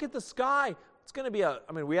 wow, look at the sky. It's going to be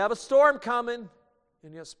we have a storm coming.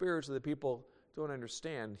 And yet spiritually the people don't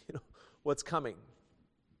understand, what's coming.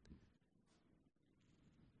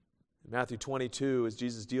 In Matthew 22, as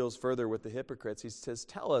Jesus deals further with the hypocrites, he says,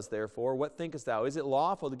 tell us therefore, what thinkest thou? Is it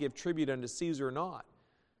lawful to give tribute unto Caesar or not?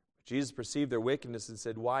 Jesus perceived their wickedness and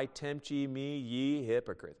said, why tempt ye me, ye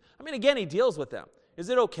hypocrites? Again, he deals with them. Is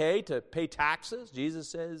it okay to pay taxes? Jesus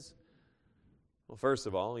says, well, first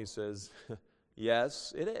of all, he says,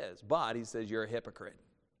 yes, it is. But he says, you're a hypocrite.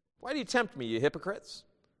 Why do you tempt me, you hypocrites?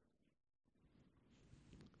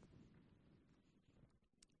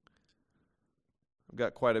 I've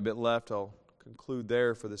got quite a bit left. I'll conclude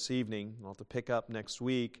there for this evening. I'll have to pick up next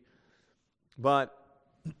week. But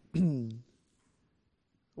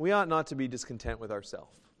we ought not to be discontent with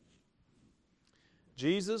ourselves.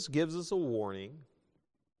 Jesus gives us a warning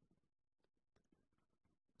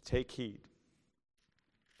Take heed.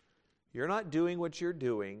 You're not doing what you're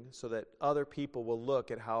doing so that other people will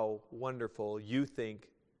look at how wonderful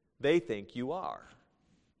they think you are.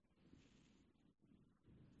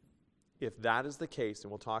 If that is the case,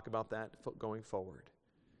 and we'll talk about that going forward,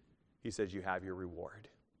 he says you have your reward.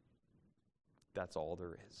 That's all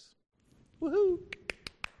there is. Woohoo!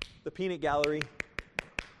 The peanut gallery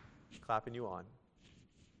clapping you on.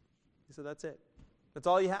 He said that's it. That's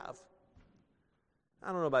all you have.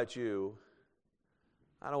 I don't know about you.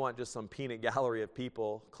 I don't want just some peanut gallery of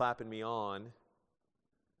people clapping me on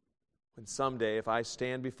when someday if I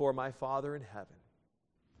stand before my Father in heaven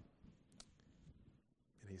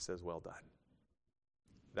and he says, well done.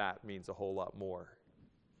 That means a whole lot more.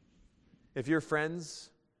 If your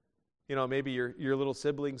friends, maybe your little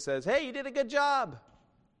sibling says, hey, you did a good job.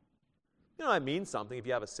 That means something if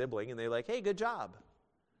you have a sibling and they're like, hey, good job.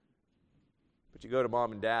 But you go to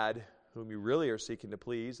mom and dad, whom you really are seeking to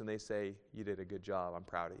please, and they say, you did a good job, I'm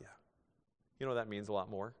proud of you. That means a lot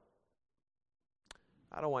more.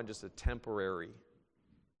 I don't want just a temporary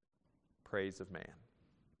praise of man.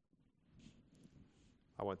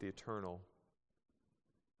 I want the eternal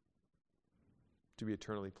to be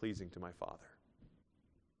eternally pleasing to my Father.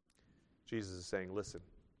 Jesus is saying, listen,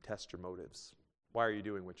 test your motives. Why are you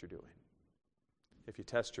doing what you're doing? If you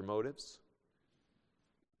test your motives,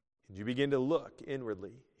 and you begin to look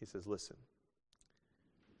inwardly, he says, listen,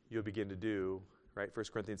 you'll begin to do, right, 1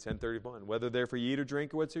 Corinthians 10:31, whether therefore you eat or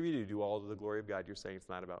drink or whatsoever you do all to the glory of God. You're saying it's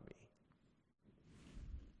not about me.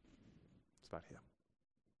 It's about him.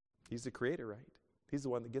 He's the creator, right? He's the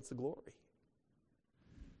one that gets the glory.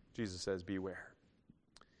 Jesus says, beware.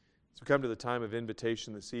 As we come to the time of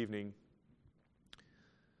invitation this evening,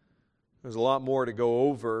 there's a lot more to go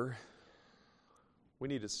over. We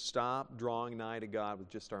need to stop drawing nigh to God with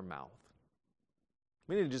just our mouth.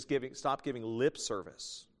 We need to just stop giving lip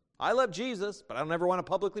service. I love Jesus, but I don't ever want to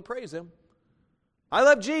publicly praise him. I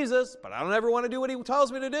love Jesus, but I don't ever want to do what he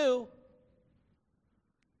tells me to do.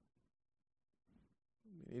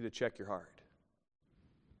 You need to check your heart.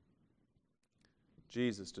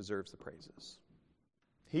 Jesus deserves the praises.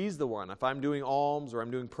 He's the one. If I'm doing alms or I'm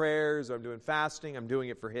doing prayers or I'm doing fasting, I'm doing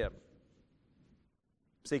it for him.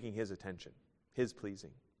 I'm seeking his attention. His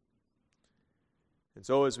pleasing. And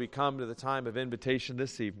so as we come to the time of invitation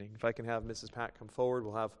this evening, if I can have Mrs. Pat come forward,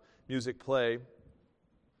 we'll have music play.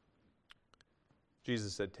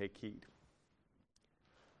 Jesus said, take heed.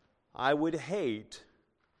 I would hate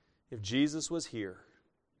if Jesus was here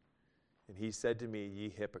and he said to me, ye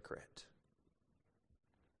hypocrite.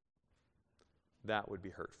 That would be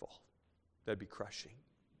hurtful. That'd be crushing.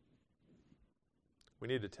 We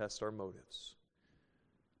need to test our motives.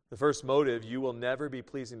 The first motive, you will never be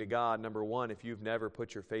pleasing to God, number one, if you've never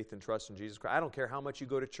put your faith and trust in Jesus Christ. I don't care how much you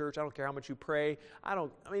go to church. I don't care how much you pray.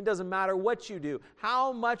 It doesn't matter what you do,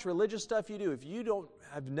 how much religious stuff you do. If you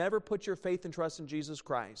have never put your faith and trust in Jesus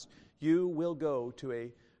Christ, you will go to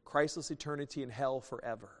a Christless eternity in hell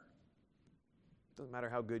forever. Doesn't matter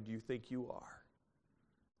how good you think you are.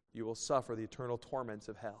 You will suffer the eternal torments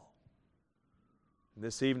of hell. And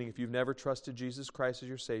this evening, if you've never trusted Jesus Christ as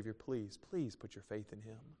your Savior, please put your faith in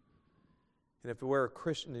him. And if you're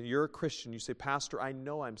a Christian, you say, Pastor, I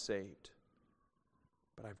know I'm saved,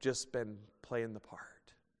 but I've just been playing the part.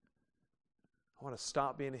 I want to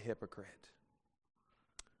stop being a hypocrite.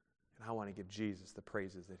 And I want to give Jesus the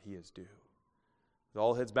praises that he is due. With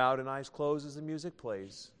all heads bowed and eyes closed as the music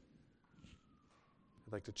plays,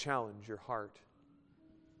 I'd like to challenge your heart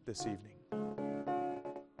this evening.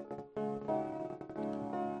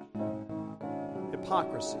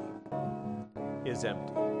 Hypocrisy is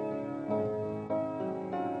empty.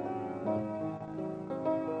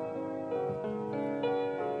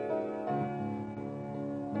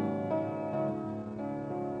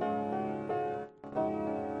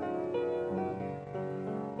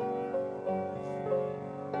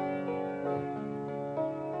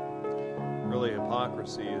 Really,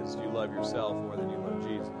 hypocrisy is you love yourself more than you love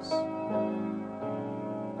Jesus.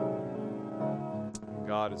 And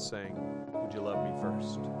God is saying, would you love me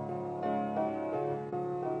first?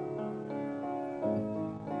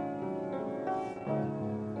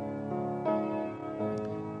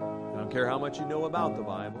 I don't care how much you know about the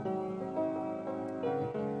Bible.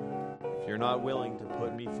 If you're not willing to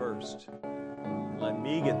put me first, let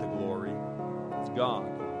me get the glory, it's God.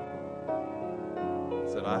 He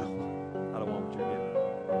said, I don't want what you're giving.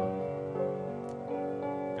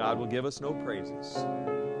 God will give us no praises,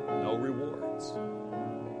 no rewards,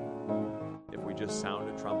 just sound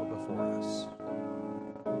a trumpet before us.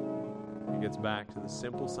 It gets back to the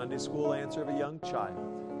simple Sunday school answer of a young child.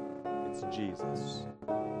 It's Jesus.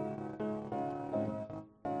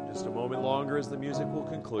 Just a moment longer as the music will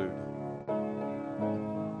conclude.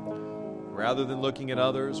 Rather than looking at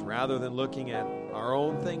others, rather than looking at our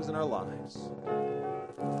own things in our lives,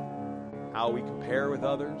 how we compare with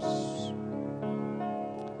others,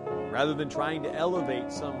 rather than trying to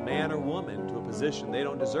elevate some man or woman to a position they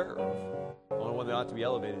don't deserve, the only one that ought to be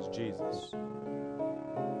elevated is Jesus.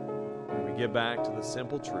 And we get back to the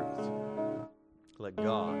simple truth. Let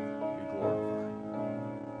God be glorified.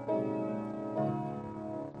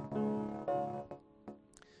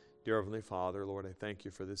 Dear Heavenly Father, Lord, I thank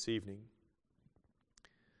you for this evening.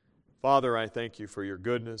 Father, I thank you for your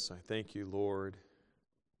goodness. I thank you, Lord,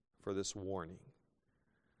 for this warning.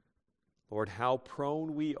 Lord, how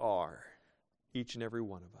prone we are, each and every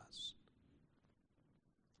one of us.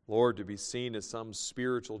 Lord, to be seen as some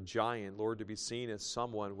spiritual giant. Lord, to be seen as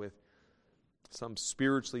someone with some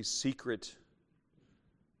spiritually secret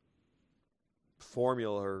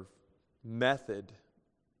formula or method.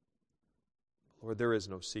 Lord, there is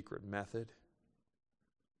no secret method.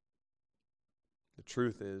 The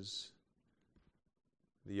truth is,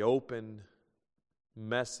 the open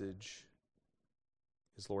message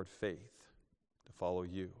is, Lord, faith to follow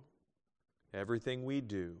you. Everything we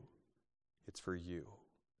do, it's for you,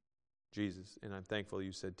 Jesus. And I'm thankful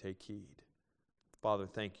you said, take heed. Father,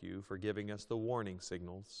 thank you for giving us the warning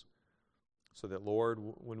signals so that, Lord,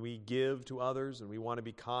 when we give to others and we want to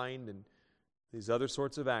be kind and these other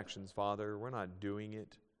sorts of actions, Father, we're not doing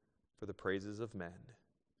it for the praises of men.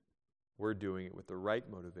 We're doing it with the right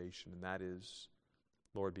motivation, and that is,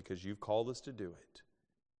 Lord, because you've called us to do it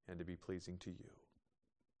and to be pleasing to you.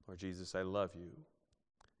 Lord Jesus, I love you.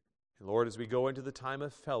 And Lord, as we go into the time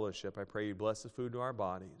of fellowship, I pray you bless the food to our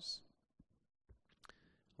bodies.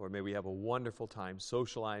 Lord, may we have a wonderful time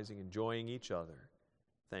socializing, enjoying each other.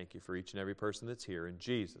 Thank you for each and every person that's here. In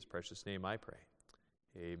Jesus' precious name I pray.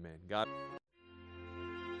 Amen. God.